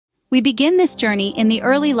We begin this journey in the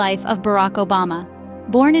early life of Barack Obama.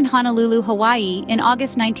 Born in Honolulu, Hawaii in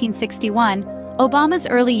August 1961, Obama's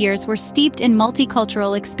early years were steeped in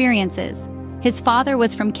multicultural experiences. His father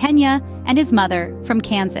was from Kenya and his mother from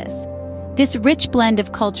Kansas. This rich blend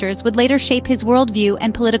of cultures would later shape his worldview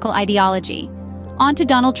and political ideology. On to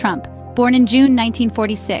Donald Trump, born in June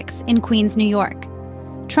 1946 in Queens, New York.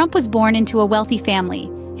 Trump was born into a wealthy family,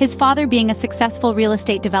 his father being a successful real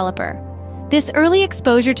estate developer. This early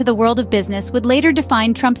exposure to the world of business would later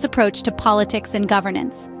define Trump's approach to politics and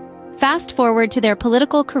governance. Fast forward to their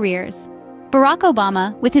political careers. Barack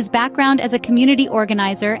Obama, with his background as a community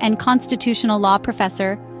organizer and constitutional law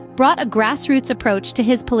professor, brought a grassroots approach to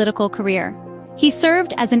his political career. He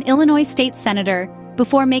served as an Illinois state senator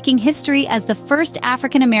before making history as the first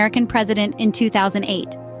African-American president in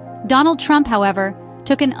 2008. Donald Trump, however,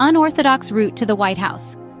 took an unorthodox route to the White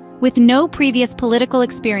House. With no previous political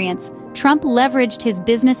experience, Trump leveraged his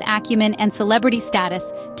business acumen and celebrity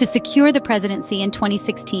status to secure the presidency in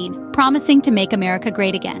 2016, promising to make America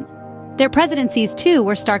great again. Their presidencies, too,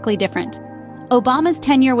 were starkly different. Obama's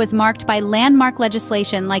tenure was marked by landmark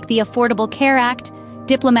legislation like the Affordable Care Act,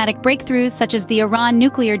 diplomatic breakthroughs such as the Iran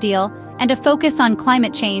nuclear deal, and a focus on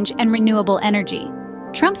climate change and renewable energy.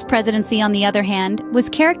 Trump's presidency, on the other hand, was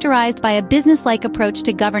characterized by a business-like approach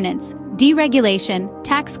to governance, deregulation,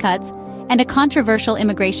 tax cuts, and a controversial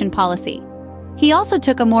immigration policy. He also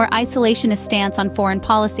took a more isolationist stance on foreign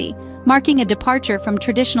policy, marking a departure from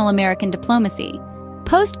traditional American diplomacy.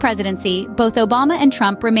 Post-presidency, both Obama and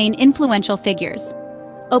Trump remain influential figures.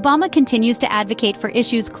 Obama continues to advocate for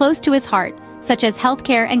issues close to his heart, such as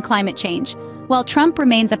healthcare and climate change, while Trump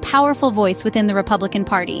remains a powerful voice within the Republican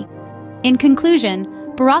Party. In conclusion,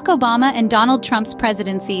 Barack Obama and Donald Trump's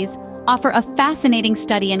presidencies offer a fascinating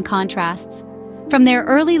study in contrasts. From their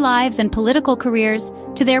early lives and political careers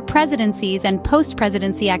to their presidencies and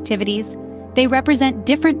post-presidency activities, they represent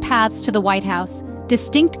different paths to the White House,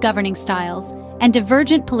 distinct governing styles, and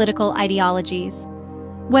divergent political ideologies.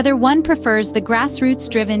 Whether one prefers the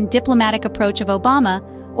grassroots-driven diplomatic approach of Obama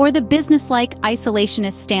or the business-like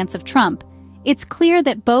isolationist stance of Trump, it's clear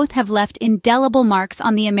that both have left indelible marks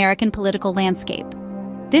on the American political landscape.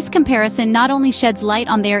 This comparison not only sheds light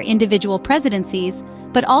on their individual presidencies,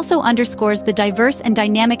 but also underscores the diverse and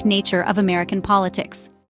dynamic nature of American politics.